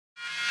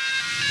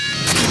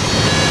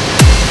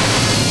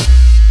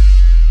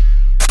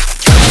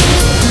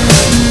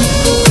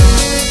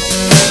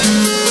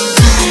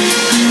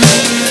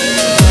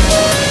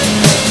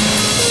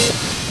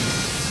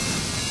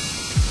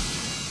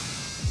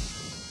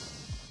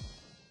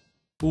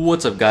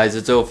What's up guys,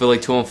 it's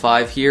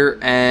Philly215 here,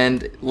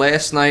 and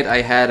last night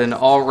I had an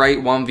alright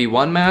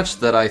 1v1 match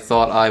that I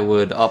thought I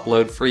would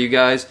upload for you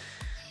guys.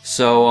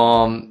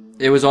 So,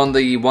 it was on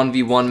the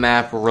 1v1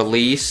 map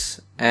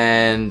release,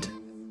 and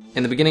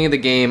in the beginning of the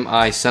game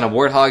I sent a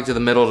Warthog to the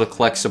middle to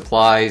collect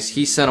supplies.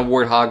 He sent a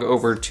Warthog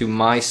over to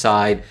my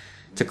side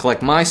to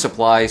collect my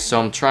supplies, so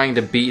I'm trying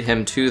to beat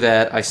him to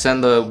that. I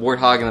send the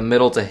Warthog in the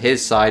middle to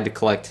his side to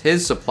collect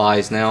his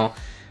supplies now.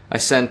 I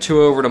send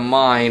two over to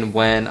mine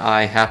when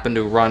I happen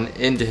to run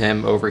into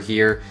him over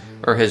here,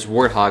 or his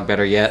Warthog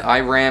better yet. I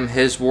ram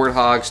his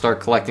Warthog, start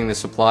collecting the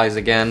supplies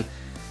again.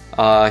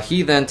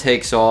 He then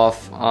takes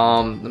off.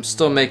 I'm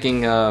still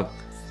making, I'm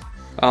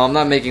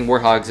not making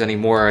Warthogs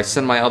anymore. I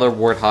send my other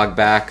Warthog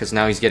back because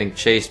now he's getting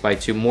chased by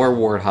two more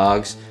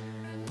Warthogs.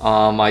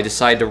 I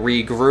decide to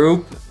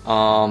regroup.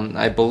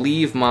 I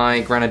believe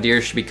my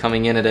Grenadiers should be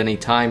coming in at any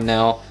time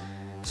now.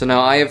 So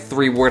now I have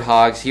 3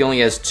 Warthogs, he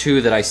only has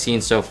 2 that I've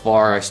seen so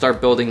far. I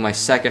start building my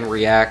second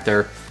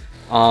reactor.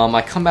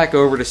 I come back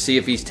over to see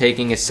if he's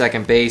taking his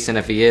second base, and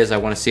if he is, I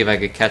want to see if I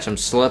could catch him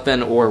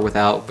slipping or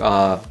without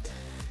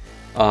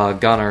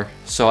gunner.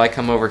 So I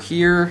come over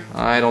here,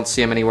 I don't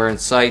see him anywhere in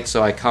sight,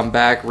 so I come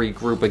back,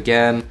 regroup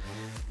again.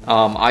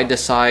 I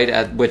decide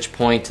at which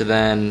point to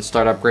then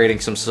start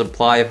upgrading some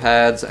supply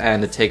pads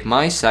and to take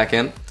my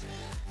second.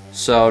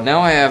 So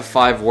now I have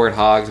 5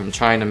 Warthogs. I'm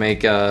trying to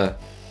make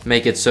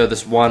it so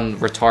this one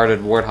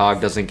retarded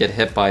Warthog doesn't get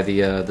hit by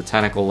the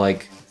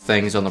tentacle-like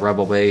things on the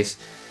rebel base.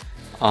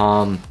 So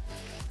I'm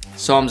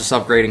just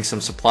upgrading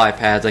some supply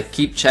pads. I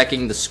keep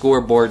checking the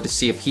scoreboard to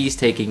see if he's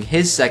taking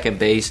his second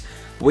base,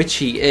 which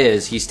he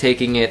is. He's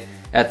taking it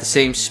at the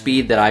same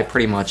speed that I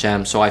pretty much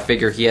am, so I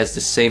figure he has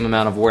the same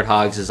amount of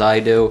Warthogs as I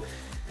do.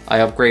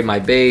 I upgrade my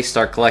base,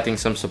 start collecting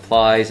some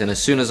supplies, and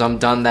as soon as I'm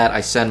done that,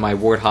 I send my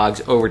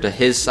Warthogs over to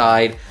his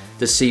side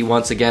to see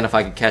once again if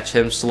I can catch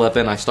him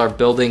slipping. I start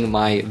building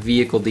my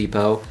vehicle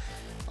depot.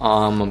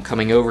 I'm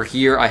coming over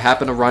here. I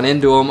happen to run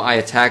into him. I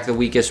attack the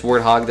weakest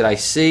Warthog that I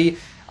see.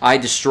 I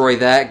destroy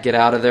that, get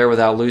out of there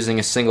without losing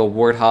a single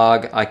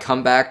Warthog. I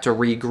come back to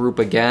regroup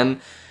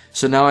again.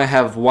 So now I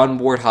have 1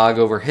 Warthog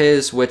over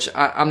his, which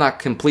I'm not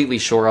completely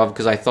sure of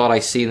because I thought I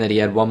seen that he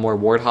had 1 more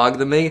Warthog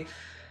than me.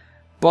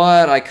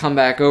 But I come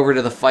back over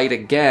to the fight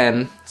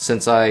again,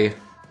 since I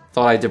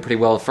thought I did pretty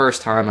well the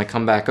first time. I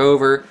come back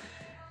over.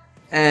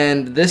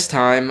 And this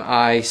time,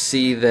 I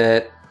see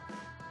that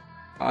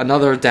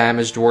another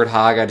damaged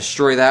Warthog. I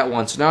destroy that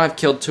one. So now I've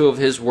killed 2 of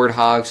his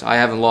Warthogs. I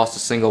haven't lost a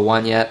single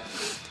one yet.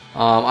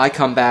 I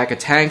come back. A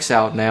tank's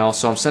out now,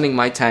 so I'm sending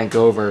my tank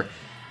over.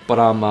 But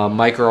I'm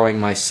microing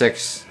my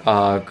 6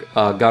 gunner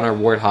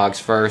Warthogs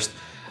first.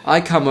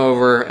 I come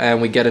over, and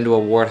we get into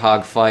a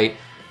Warthog fight.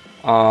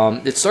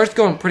 It starts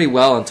going pretty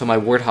well until my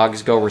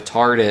Warthogs go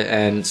retarded,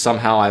 and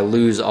somehow I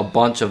lose a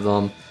bunch of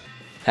them.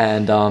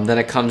 And then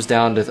it comes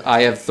down to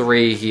I have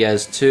 3, he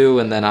has 2,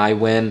 and then I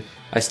win.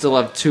 I still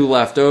have 2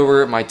 left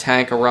over. My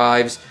tank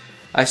arrives.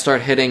 I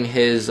start hitting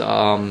his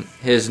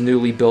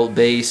newly built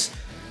base,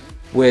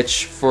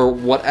 which for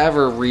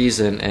whatever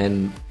reason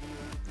and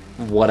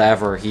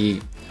whatever,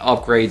 he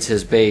upgrades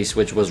his base,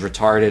 which was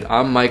retarded.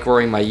 I'm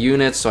microing my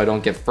units so I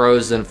don't get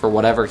frozen for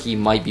whatever he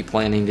might be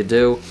planning to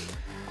do.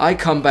 I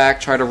come back,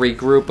 try to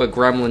regroup. A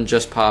gremlin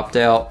just popped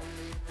out.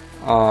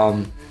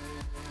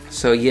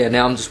 So yeah,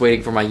 now I'm just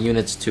waiting for my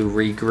units to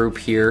regroup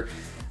here.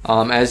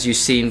 As you've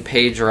seen,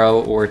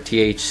 Pedro, or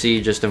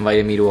THC, just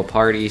invited me to a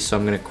party, so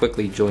I'm going to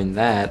quickly join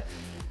that.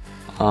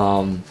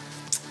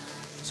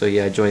 So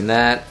yeah, I joined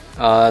that.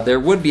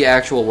 There would be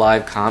actual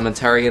live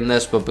commentary in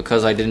this, but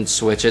because I didn't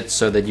switch it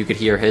so that you could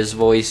hear his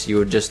voice, you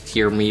would just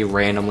hear me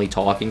randomly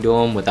talking to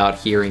him without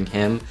hearing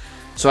him.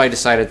 So I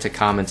decided to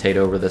commentate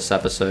over this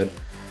episode.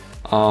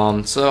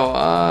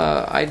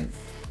 I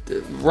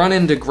run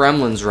into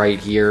gremlins right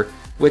here,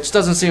 which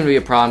doesn't seem to be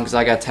a problem because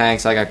I got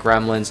tanks, I got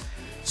gremlins.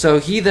 So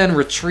he then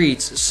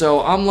retreats,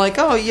 so I'm like,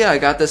 oh yeah, I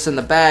got this in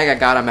the bag, I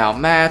got him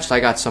outmatched, I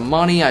got some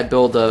money, I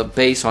build a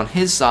base on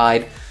his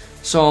side.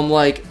 So I'm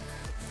like,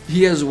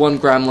 he has 1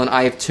 gremlin,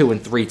 I have 2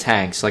 and 3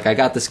 tanks. Like, I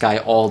got this guy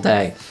all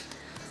day.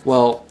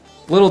 Well,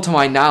 little to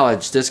my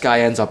knowledge, this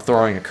guy ends up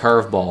throwing a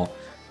curveball.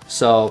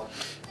 So,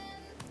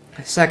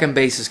 second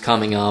base is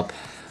coming up.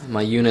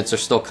 My units are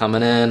still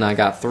coming in. I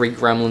got 3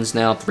 gremlins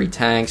now, 3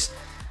 tanks.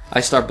 I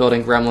start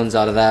building gremlins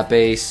out of that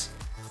base.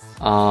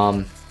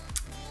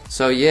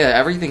 So yeah,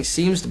 everything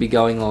seems to be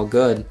going all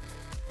good.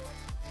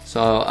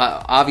 So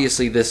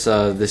obviously this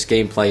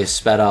gameplay is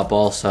sped up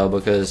also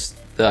because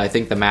I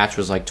think the match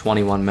was like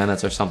 21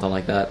 minutes or something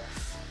like that.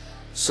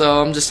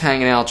 So I'm just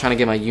hanging out trying to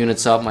get my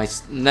units up. My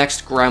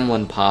next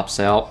gremlin pops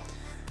out.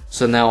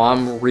 So now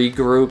I'm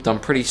regrouped. I'm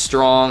pretty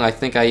strong. I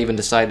think I even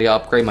decided to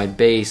upgrade my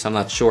base. I'm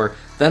not sure.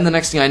 Then the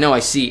next thing I know, I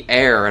see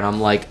air and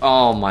I'm like,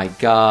 oh my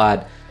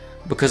god.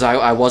 Because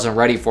I wasn't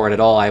ready for it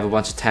at all. I have a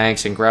bunch of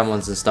tanks and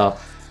gremlins and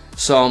stuff.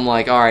 So I'm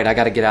like, alright, I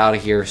gotta get out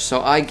of here.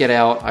 So I get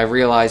out, I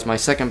realize my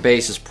second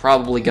base is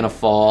probably gonna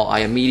fall. I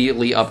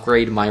immediately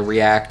upgrade my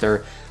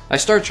reactor. I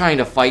start trying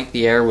to fight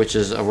the air, which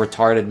is a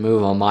retarded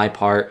move on my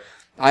part.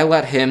 I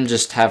let him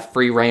just have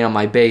free reign on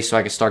my base so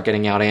I could start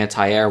getting out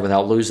anti-air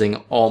without losing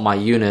all my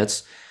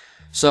units.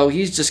 So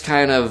he's just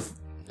kind of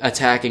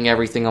attacking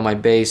everything on my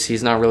base.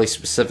 He's not really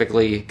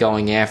specifically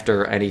going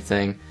after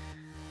anything.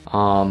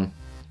 Oh,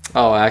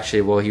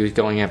 actually, well, he was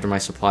going after my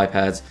supply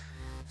pads.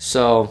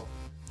 So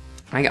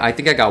I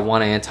think I got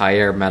one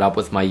anti-air met up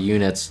with my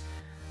units.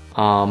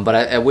 But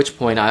at which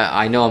point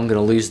I know I'm going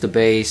to lose the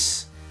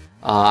base.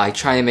 I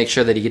try and make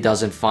sure that he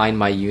doesn't find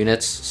my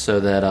units so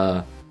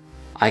that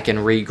I can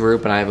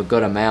regroup and I have a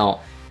good amount.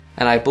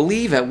 And I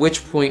believe at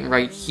which point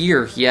right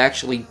here he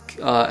actually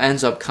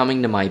ends up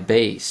coming to my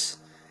base,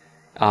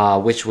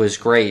 which was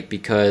great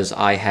because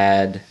I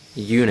had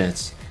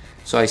units.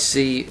 So I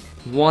see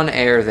one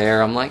air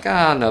there. I'm like,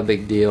 no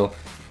big deal.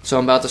 So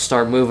I'm about to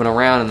start moving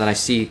around, and then I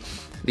see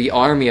the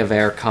army of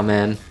air come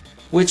in,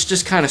 which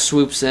just kind of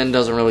swoops in,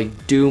 doesn't really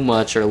do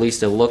much, or at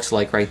least it looks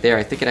like right there.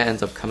 I think it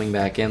ends up coming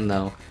back in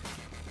though.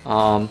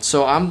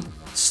 So I'm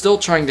still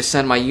trying to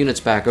send my units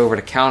back over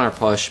to counter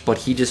push, but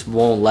he just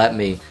won't let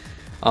me.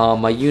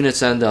 My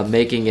units end up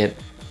making it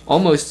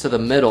almost to the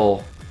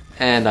middle,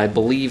 and I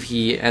believe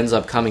he ends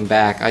up coming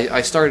back.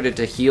 I started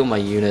to heal my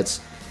units,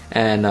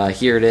 and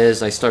here it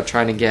is. I start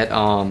trying to get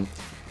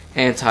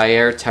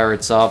anti-air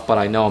turrets up, but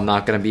I know I'm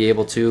not going to be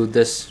able to.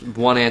 This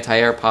one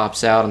anti-air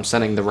pops out. I'm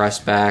sending the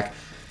rest back.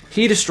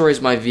 He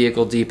destroys my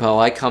vehicle depot.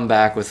 I come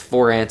back with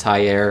 4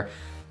 anti-air.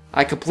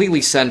 I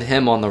completely send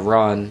him on the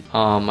run.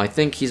 I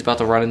think he's about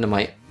to run into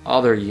my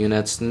other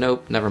units.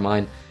 Nope, never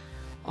mind.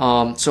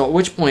 So at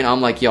which point I'm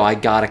like, yo, I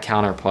gotta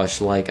counter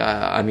push. Like,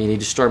 I mean, he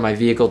destroyed my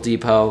vehicle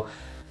depot.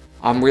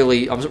 I'm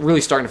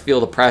really starting to feel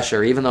the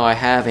pressure, even though I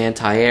have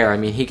anti-air. I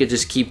mean, he could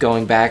just keep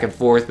going back and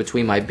forth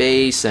between my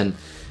base, and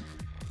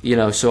you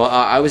know, so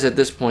I was at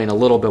this point a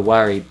little bit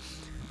worried.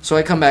 So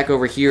I come back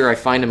over here, I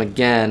find him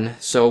again.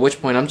 So at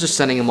which point I'm just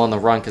sending him on the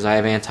run because I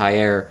have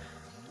anti-air.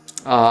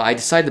 I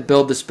decide to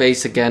build this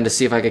base again to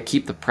see if I could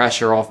keep the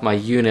pressure off my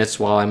units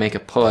while I make a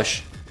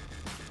push.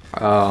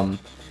 At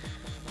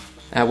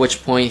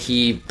which point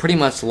he pretty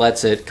much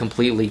lets it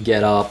completely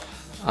get up.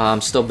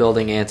 I'm still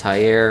building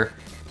anti-air.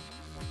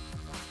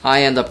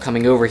 I end up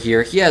coming over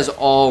here. He has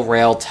all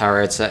rail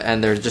turrets,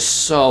 and they're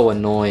just so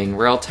annoying.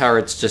 Rail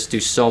turrets just do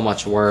so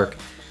much work.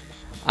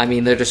 I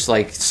mean, they're just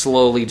like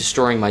slowly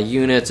destroying my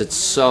units. It's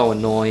so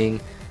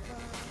annoying.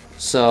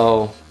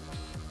 So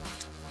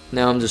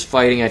now I'm just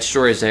fighting. I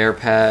destroy his air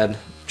pad,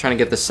 trying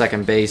to get the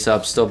second base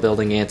up, still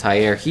building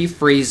anti-air. He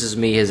freezes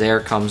me, his air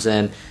comes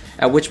in,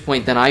 at which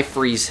point then I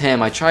freeze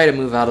him. I try to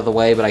move out of the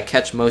way, but I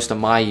catch most of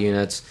my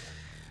units.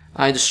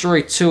 I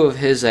destroy 2 of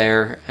his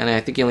air, and I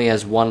think he only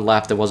has 1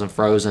 left that wasn't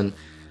frozen.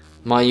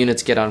 My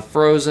units get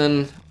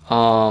unfrozen,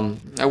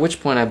 at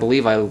which point I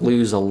believe I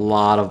lose a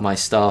lot of my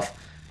stuff.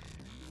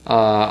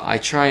 I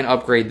try and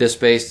upgrade this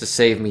base to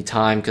save me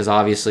time, because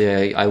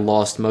obviously I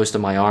lost most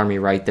of my army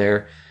right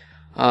there.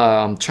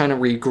 I'm trying to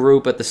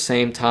regroup at the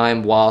same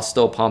time while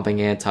still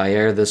pumping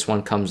anti-air. This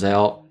one comes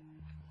out.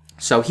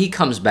 So he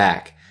comes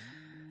back.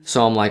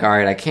 So I'm like,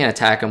 alright, I can't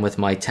attack him with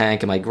my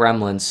tank and my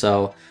gremlins,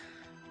 so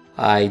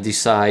I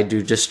decide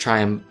to just try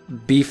and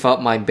beef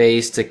up my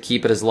base to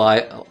keep it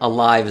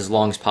alive as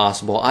long as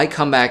possible. I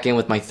come back in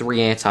with my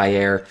 3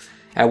 anti-air,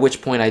 at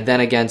which point I then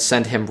again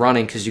send him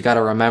running, because you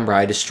gotta remember,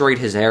 I destroyed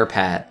his air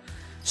pad.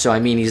 So I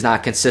mean, he's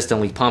not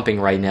consistently pumping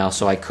right now,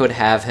 so I could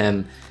have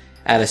him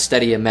at a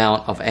steady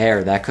amount of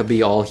air. That could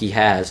be all he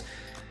has.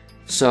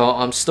 So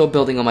I'm still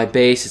building on my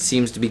base. It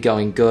seems to be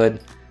going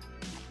good.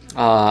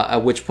 At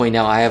which point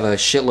now I have a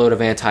shitload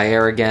of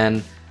anti-air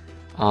again.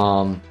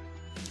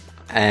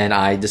 And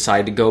I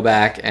decide to go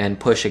back and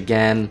push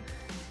again.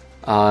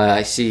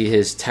 I see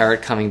his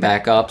turret coming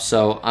back up,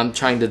 so I'm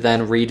trying to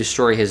then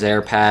re-destroy his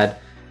air pad,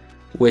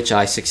 which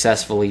I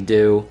successfully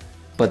do.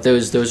 But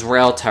those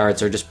rail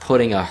turrets are just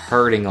putting a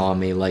hurting on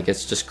me, like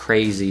it's just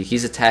crazy.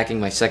 He's attacking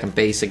my second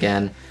base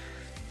again.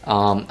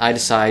 I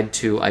decide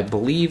to, I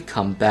believe,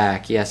 come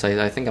back. Yes,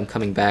 I think I'm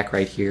coming back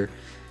right here.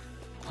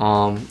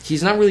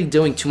 He's not really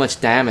doing too much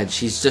damage,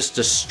 he's just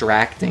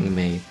distracting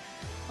me.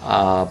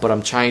 But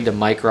I'm trying to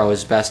micro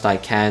as best I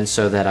can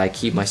so that I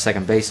keep my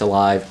second base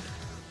alive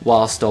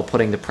while still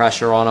putting the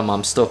pressure on him.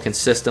 I'm still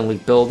consistently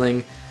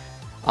building.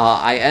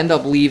 I end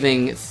up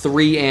leaving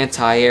 3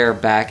 anti-air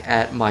back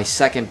at my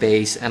second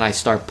base, and I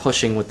start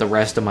pushing with the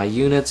rest of my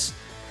units.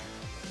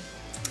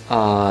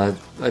 I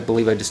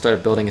believe I just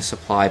started building a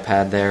supply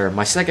pad there.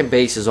 My second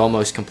base is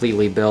almost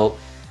completely built.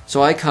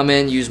 So I come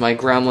in, use my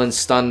gremlins,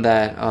 stun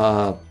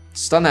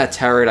that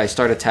turret. I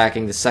start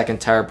attacking the second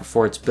turret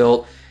before it's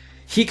built.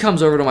 He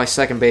comes over to my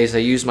second base. I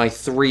use my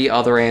 3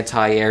 other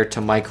anti-air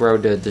to micro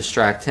to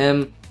distract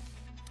him.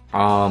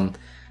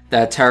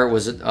 That turret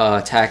was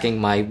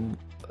attacking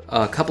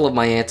a couple of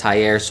my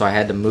anti-air, so I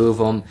had to move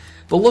them.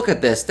 But look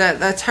at this.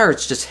 That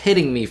turret's just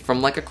hitting me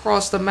from like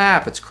across the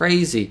map. It's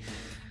crazy.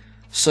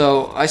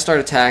 So I start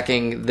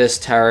attacking this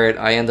turret.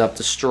 I end up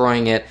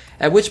destroying it.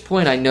 At which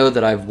point I know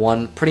that I've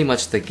won pretty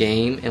much the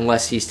game,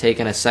 unless he's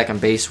taken a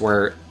second base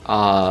where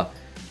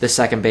the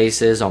second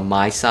base is on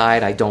my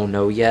side. I don't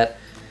know yet.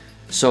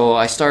 So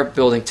I start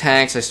building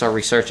tanks, I start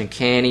researching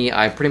Canny.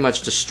 I pretty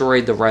much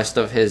destroyed the rest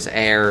of his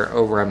air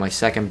over at my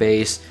second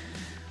base.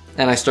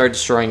 And I started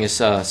destroying his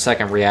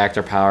second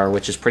reactor power,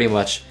 which is pretty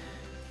much,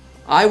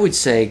 I would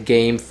say,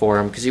 game for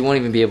him, because he won't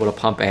even be able to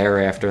pump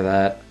air after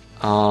that.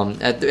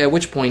 At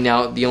which point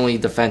now, the only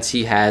defense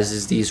he has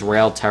is these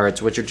rail turrets,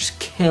 which are just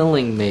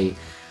killing me.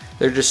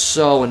 They're just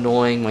so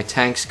annoying, my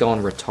tank's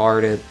going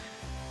retarded.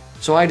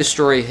 So I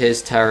destroy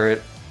his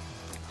turret.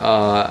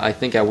 I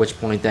think at which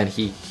point then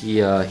he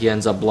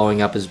ends up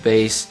blowing up his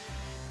base,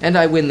 and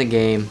I win the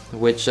game,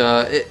 which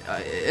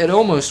it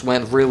almost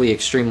went really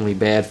extremely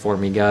bad for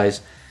me,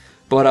 guys.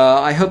 But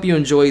I hope you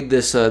enjoyed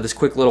this this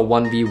quick little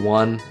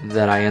 1v1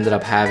 that I ended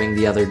up having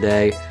the other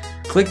day.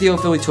 Click the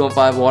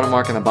Philly215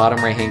 watermark in the bottom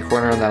right hand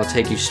corner, and that'll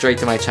take you straight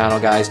to my channel,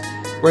 guys,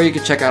 where you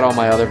can check out all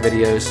my other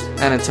videos.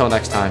 And until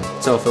next time,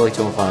 it's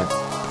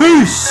Philly215.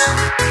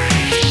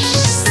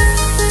 Peace!